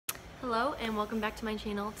Hello and welcome back to my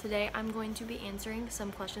channel. Today I'm going to be answering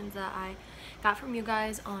some questions that I got from you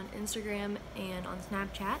guys on Instagram and on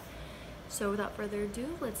Snapchat. So without further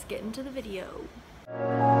ado, let's get into the video.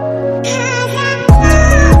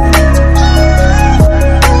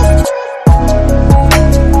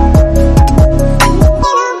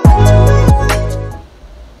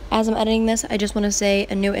 As I'm editing this, I just want to say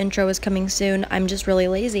a new intro is coming soon. I'm just really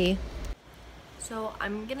lazy. So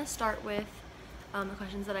I'm gonna start with the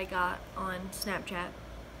questions that I got on Snapchat,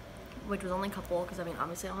 which was only a couple because I mean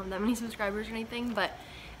obviously I don't have that many subscribers or anything, but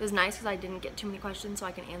it was nice because I didn't get too many questions so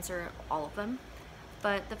I can answer all of them.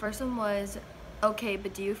 But the first one was, okay,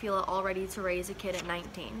 but do you feel all ready to raise a kid at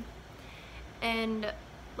 19? And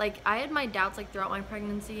like I had my doubts like throughout my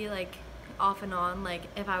pregnancy, like off and on, like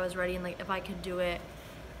if I was ready and like if I could do it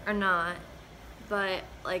or not. But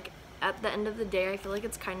like at the end of the day, I feel like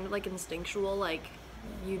it's kind of like instinctual, like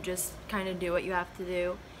you just kind of do what you have to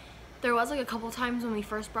do. There was like a couple times when we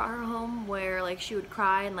first brought her home where like she would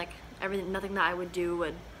cry and like nothing that I would do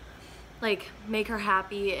would like make her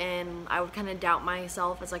happy, and I would kind of doubt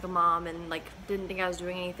myself as like a mom and like didn't think I was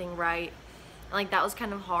doing anything right, and like that was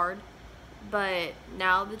kind of hard. But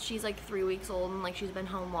now that she's like 3 weeks old and like she's been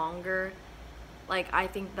home longer, like I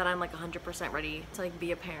think that I'm like 100% ready to like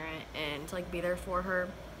be a parent and to like be there for her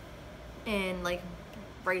and like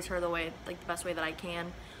raise her the way, like the best way that I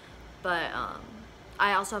can. But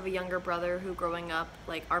I also have a younger brother who growing up,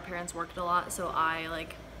 like our parents worked a lot, so I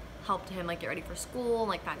like helped him like get ready for school and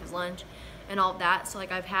like pack his lunch and all of that. So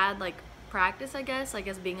like I've had like practice, I guess, like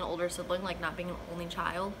as being an older sibling, like not being an only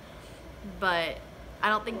child. But I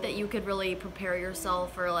don't think that you could really prepare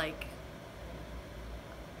yourself or like,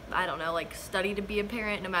 I don't know, like study to be a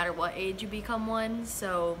parent no matter what age you become one.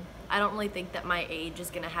 So I don't really think that my age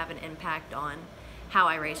is gonna have an impact on how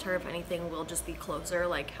I raise her. If anything, we'll just be closer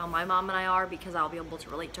like how my mom and I are, because I'll be able to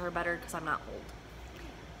relate to her better because I'm not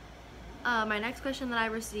old. My next question that I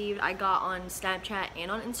received, I got on Snapchat and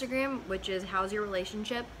on Instagram, which is, how's your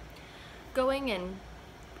relationship going? And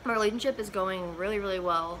my relationship is going really, really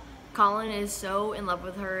well. Colin is so in love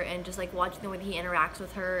with her, and just like watching the way that he interacts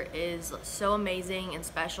with her is so amazing and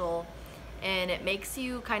special, and it makes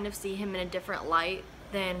you kind of see him in a different light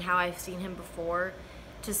than how I've seen him before,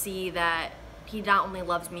 to see that he not only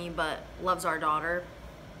loves me but loves our daughter.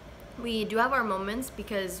 We do have our moments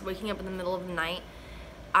because waking up in the middle of the night,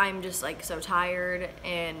 I'm just like so tired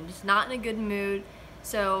and just not in a good mood.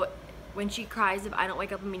 So when she cries, if I don't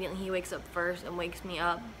wake up immediately, he wakes up first and wakes me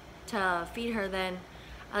up to feed her. Then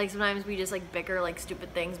like sometimes we just like bicker like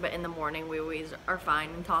stupid things, but in the morning we always are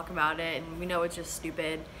fine and talk about it, and we know it's just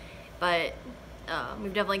stupid. But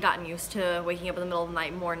we've definitely gotten used to waking up in the middle of the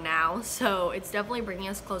night more now, so it's definitely bringing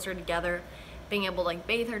us closer together, being able to like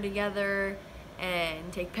bathe her together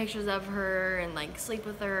and take pictures of her and like sleep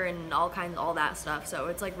with her and all that stuff. So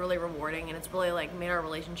it's like really rewarding, and it's really like made our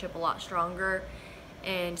relationship a lot stronger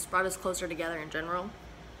and just brought us closer together in general.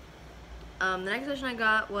 The next question I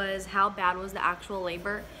got was, how bad was the actual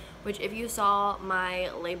labor? Which, if you saw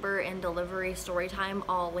my labor and delivery story time,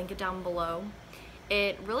 I'll link it down below.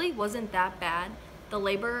 It really wasn't that bad. The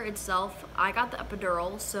labor itself, I got the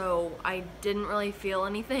epidural, so I didn't really feel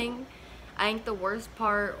anything. I think the worst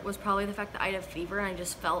part was probably the fact that I had a fever and I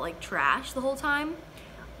just felt like trash the whole time.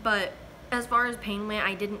 But as far as pain went,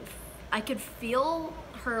 I could feel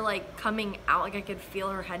her like coming out, like I could feel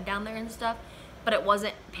her head down there and stuff, but it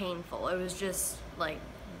wasn't painful. It was just like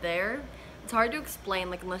there. It's hard to explain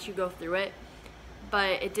like unless you go through it,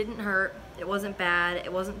 but it didn't hurt. It wasn't bad.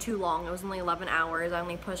 It wasn't too long. It was only 11 hours. I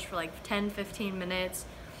only pushed for like 10-15 minutes.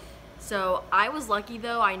 So I was lucky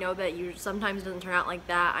though. I know that sometimes it doesn't turn out like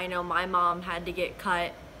that. I know my mom had to get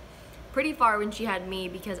cut pretty far when she had me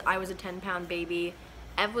because I was a 10-pound baby.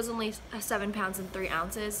 Ev was only 7 pounds and 3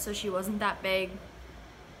 ounces, so she wasn't that big,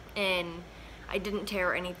 and I didn't tear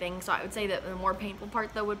or anything. So I would say that the more painful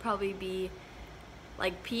part though would probably be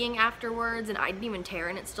like peeing afterwards, and I didn't even tear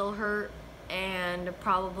and it still hurt, and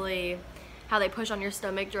probably how they push on your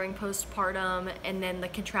stomach during postpartum, and then the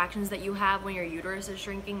contractions that you have when your uterus is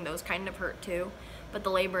shrinking, those kind of hurt too. But the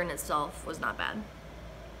labor in itself was not bad.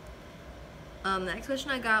 The next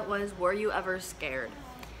question I got was, were you ever scared?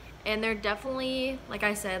 And there definitely, like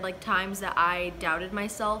I said, like times that I doubted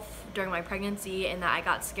myself during my pregnancy and that I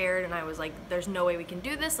got scared and I was like, there's no way we can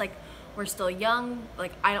do this. Like, we're still young.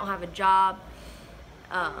 Like, I don't have a job.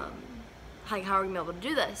 Like, how are we gonna be able to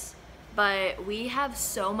do this? But we have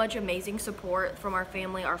so much amazing support from our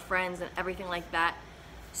family, our friends, and everything like that.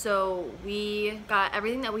 So we got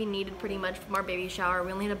everything that we needed pretty much from our baby shower.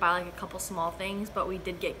 We only had to buy like a couple small things, but we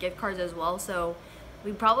did get gift cards as well. So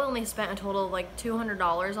we probably only spent a total of like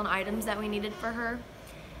 $200 on items that we needed for her.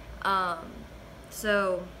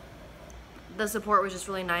 So the support was just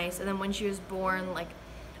really nice. And then when she was born, like,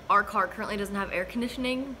 our car currently doesn't have air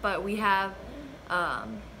conditioning, but we have,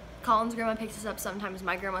 Colin's grandma picks us up sometimes.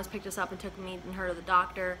 My grandma's picked us up and took me and her to the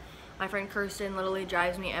doctor. My friend Kirsten literally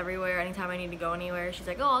drives me everywhere anytime I need to go anywhere. She's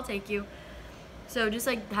like, oh, I'll take you. So just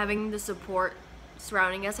like having the support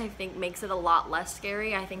surrounding us, I think makes it a lot less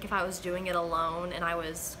scary. I think if I was doing it alone and I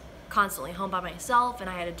was constantly home by myself and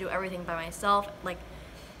I had to do everything by myself, like,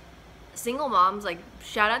 single moms, like,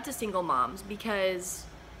 shout out to single moms, because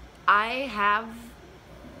I have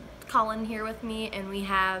Colin here with me and we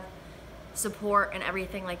have support and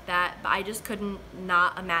everything like that, but I just couldn't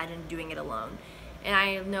not imagine doing it alone. And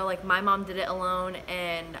I know, like, my mom did it alone,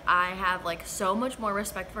 and I have, like, so much more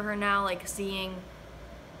respect for her now, like, seeing,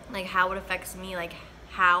 like, how it affects me, like,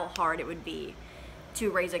 how hard it would be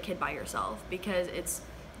to raise a kid by yourself, because it's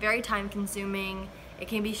very time consuming. It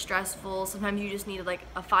can be stressful. Sometimes you just need, like,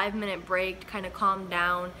 a 5-minute break to kind of calm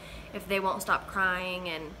down if they won't stop crying,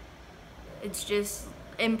 and it's just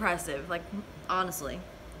impressive, like, honestly.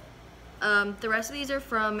 The rest of these are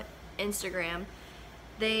from Instagram.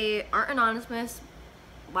 They aren't anonymous.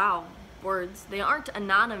 Wow, words. They aren't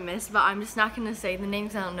anonymous, but I'm just not gonna say the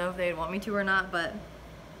names. I don't know if they'd want me to or not, but.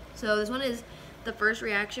 So this one is the first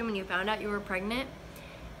reaction when you found out you were pregnant.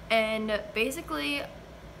 And basically,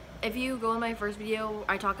 if you go in my first video,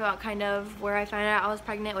 I talk about kind of where I found out I was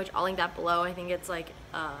pregnant, which I'll link that below. I think it's like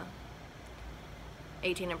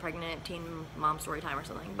 18 and pregnant, teen mom story time or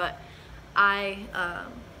something. But I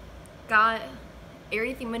got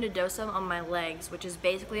erythema nodosum on my legs, which is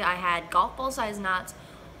basically I had golf ball size knots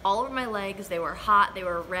all over my legs. They were hot, they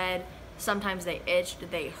were red, sometimes they itched,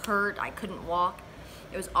 they hurt, I couldn't walk.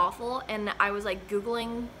 It was awful. And I was like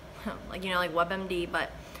Googling, like, you know, like WebMD,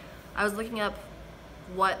 but I was looking up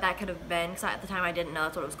what that could have been, because at the time I didn't know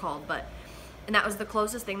that's what it was called, and that was the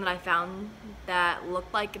closest thing that I found that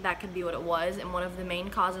looked like that could be what it was, and one of the main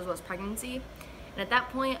causes was pregnancy. And at that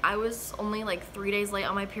point, I was only like 3 days late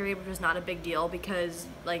on my period, which was not a big deal because,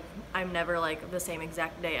 like, I'm never like the same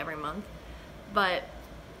exact day every month. But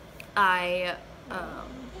I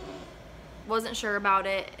wasn't sure about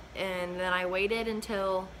it, and then I waited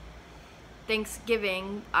until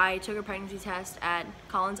Thanksgiving. I took a pregnancy test at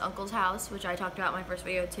Colin's uncle's house, which I talked about in my first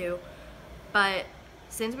video too. But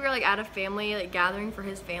since we were like at a family like gathering for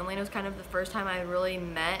his family, and it was kind of the first time I really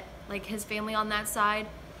met like his family on that side,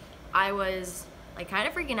 I was like kind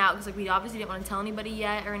of freaking out because like we obviously didn't want to tell anybody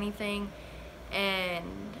yet or anything, and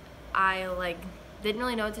I like didn't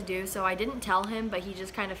really know what to do, so I didn't tell him, but he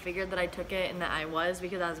just kind of figured that I took it and that I was,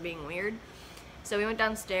 because I was being weird. So we went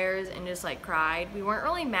downstairs and just like cried. We weren't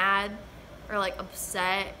really mad or like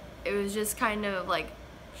upset. It was just kind of like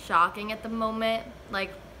shocking at the moment.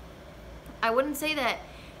 Like, I wouldn't say that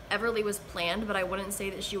Everly was planned, but I wouldn't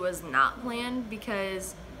say that she was not planned,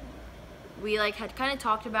 because we like had kind of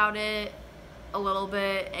talked about it a little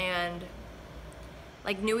bit and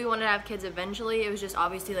like knew we wanted to have kids eventually. It was just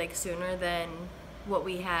obviously like sooner than what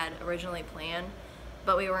we had originally planned,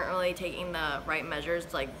 but we weren't really taking the right measures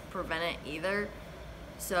to like prevent it either.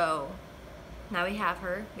 So now we have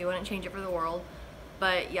her. We wouldn't change it for the world.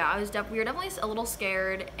 But yeah, we were definitely a little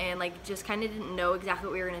scared, and like just kind of didn't know exactly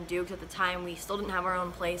what we were gonna do, because at the time we still didn't have our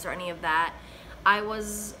own place or any of that. I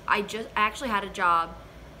actually had a job,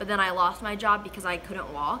 but then I lost my job because I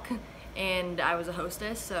couldn't walk, and I was a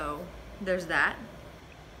hostess, so there's that.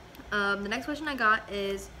 The next question I got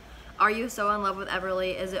is, are you so in love with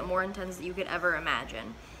Everly? Is it more intense than you could ever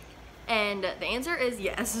imagine? And the answer is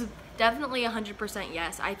yes. Definitely 100%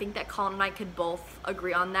 yes. I think that Colin and I could both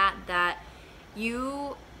agree on that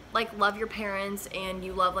you like love your parents, and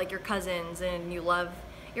you love like your cousins, and you love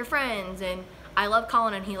your friends, and I love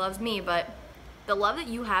Colin and he loves me, but the love that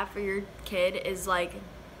you have for your kid is like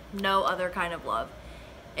no other kind of love.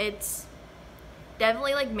 It's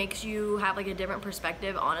definitely like makes you have like a different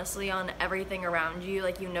perspective, honestly, on everything around you.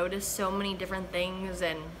 Like, you notice so many different things,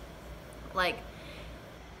 and like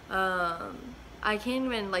I can't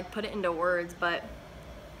even like put it into words, but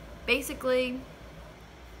basically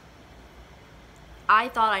I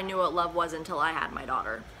thought I knew what love was until I had my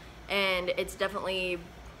daughter, and it's definitely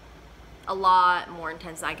a lot more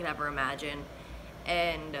intense than I could ever imagine,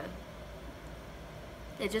 and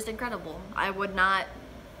it's just incredible. I would not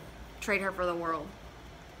trade her for the world.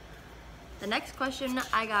 The next question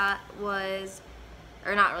I got was,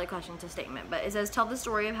 or not really question, it's a statement, but it says, tell the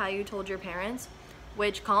story of how you told your parents,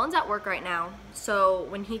 which Colin's at work right now, so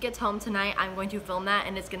when he gets home tonight, I'm going to film that,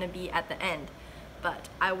 and it's going to be at the end. But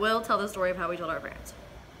I will tell the story of how we told our parents.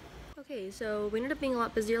 Okay, so we ended up being a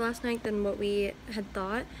lot busier last night than what we had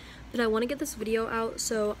thought, And I want to get this video out,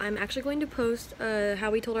 so I'm actually going to post how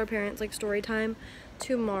we told our parents, like, story time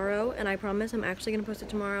tomorrow, and I promise I'm actually going to post it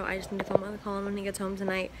tomorrow. I just need to film it with Colin when he gets home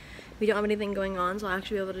tonight. We don't have anything going on, so I'll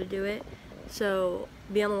actually be able to do it, so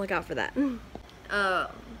be on the lookout for that.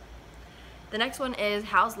 The next one is,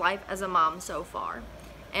 how's life as a mom so far?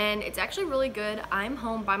 And it's actually really good. I'm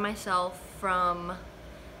home by myself from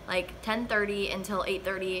like 10:30 until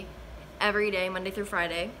 8:30 every day, Monday through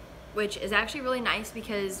Friday, which is actually really nice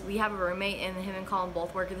because we have a roommate and him and Colin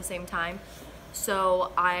both work at the same time.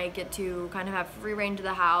 So I get to kind of have free range of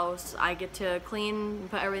the house. I get to clean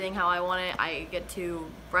and put everything how I want it. I get to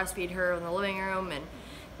breastfeed her in the living room, and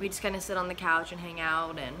we just kind of sit on the couch and hang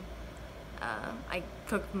out, and I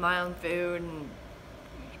cook my own food. And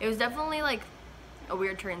it was definitely like a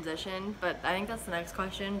weird transition, but I think that's the next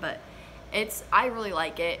question. But I really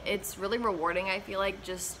like it. It's really rewarding, I feel like,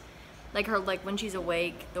 just like her, like when she's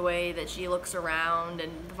awake, the way that she looks around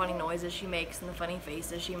and the funny noises she makes and the funny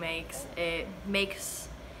faces she makes. It makes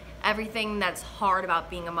everything that's hard about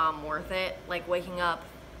being a mom worth it. Like waking up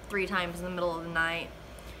 3 times in the middle of the night,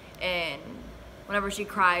 and whenever she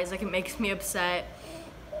cries, like, it makes me upset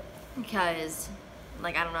because,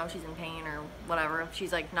 like, I don't know if she's in pain or whatever.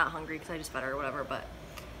 She's like not hungry because I just fed her or whatever. But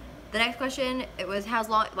the next question, it was, how's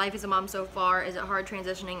life as a mom so far? Is it hard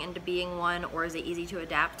transitioning into being one, or is it easy to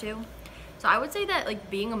adapt to? So I would say that, like,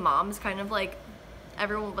 being a mom is kind of like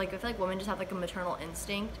everyone, like, I feel like women just have like a maternal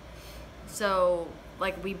instinct. So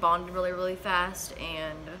like we bonded really, really fast,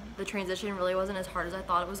 and the transition really wasn't as hard as I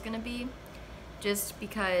thought it was gonna be, just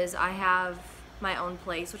because I have my own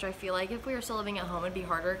place, which I feel like if we were still living at home it'd be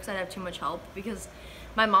harder because I'd have too much help, because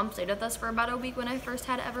my mom stayed with us for about a week when I first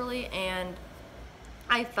had Everly, and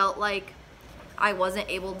I felt like I wasn't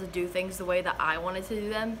able to do things the way that I wanted to do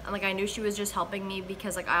them. And like, I knew she was just helping me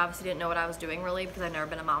because, like, I obviously didn't know what I was doing really, because I've never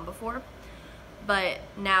been a mom before. But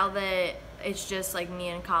now that it's just like me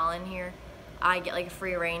and Colin here, I get like a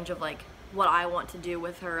free range of like what I want to do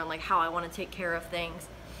with her and like how I want to take care of things,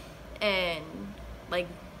 and like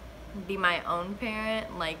be my own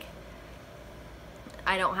parent. Like,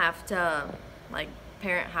 I don't have to like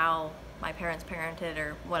parent how my parents parented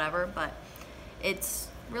or whatever, but it's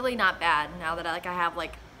really not bad now that I have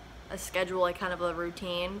like a schedule, like kind of a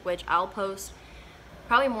routine, which I'll post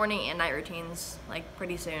probably morning and night routines like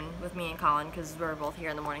pretty soon with me and Colin, because we're both here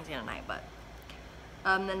in the mornings and at night. But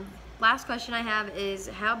then last question I have is,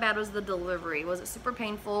 how bad was the delivery? Was it super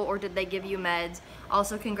painful, or did they give you meds?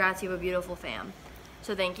 Also, congrats, you have a beautiful fam.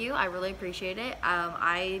 So thank you, I really appreciate it.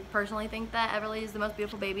 I personally think that Everly is the most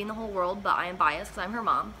beautiful baby in the whole world, but I am biased because I'm her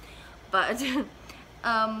mom. But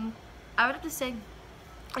I would have to say,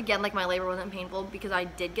 again, like, my labor wasn't painful because I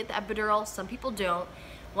did get the epidural. Some people don't.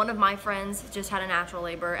 One of my friends just had a natural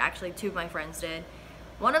labor. Actually, 2 of my friends did.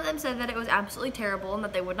 One of them said that it was absolutely terrible and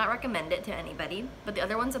that they would not recommend it to anybody, but the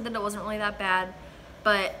other one said that it wasn't really that bad.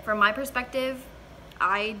 But from my perspective,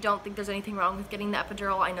 I don't think there's anything wrong with getting the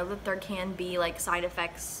epidural. I know that there can be like side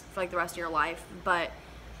effects for like the rest of your life, but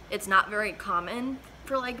it's not very common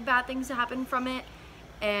for like bad things to happen from it.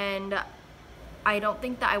 And I don't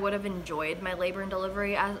think that I would have enjoyed my labor and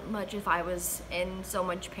delivery as much if I was in so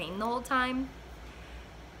much pain the whole time,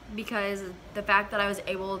 because the fact that I was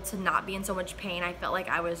able to not be in so much pain, I felt like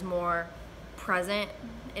I was more present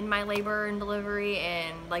in my labor and delivery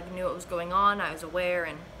and like knew what was going on. I was aware,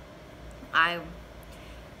 and I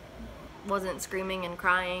wasn't screaming and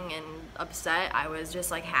crying and upset. I was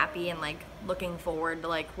just like happy and like looking forward to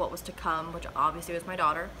like what was to come, which obviously was my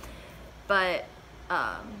daughter. But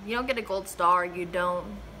you don't get a gold star, you don't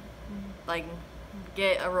like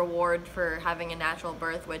get a reward for having a natural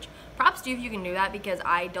birth, which props to you if you can do that, because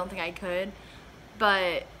I don't think I could.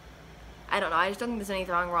 But I don't know, I just don't think there's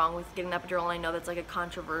anything wrong with getting an epidural. I know that's like a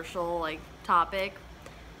controversial like topic,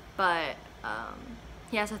 but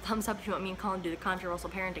yeah, so thumbs up if you want me and Colin to do the controversial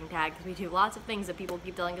parenting tag, because we do lots of things that people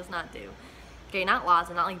keep telling us not to. Okay, not lots,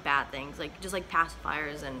 and not like bad things, like just like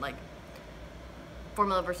pacifiers and like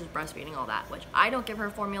formula versus breastfeeding, all that, which I don't give her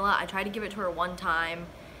formula. I tried to give it to her one time,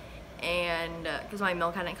 and because my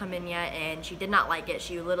milk hadn't come in yet, and she did not like it.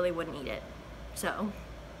 She literally wouldn't eat it. So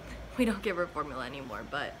we don't give her formula anymore.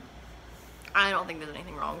 But I don't think there's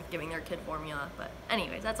anything wrong with giving their kid formula. But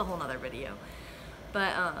anyways, that's a whole nother video.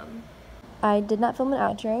 But I did not film an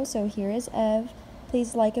outro, so here is Ev.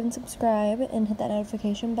 Please like and subscribe and hit that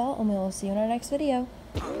notification bell, and we will see you in our next video.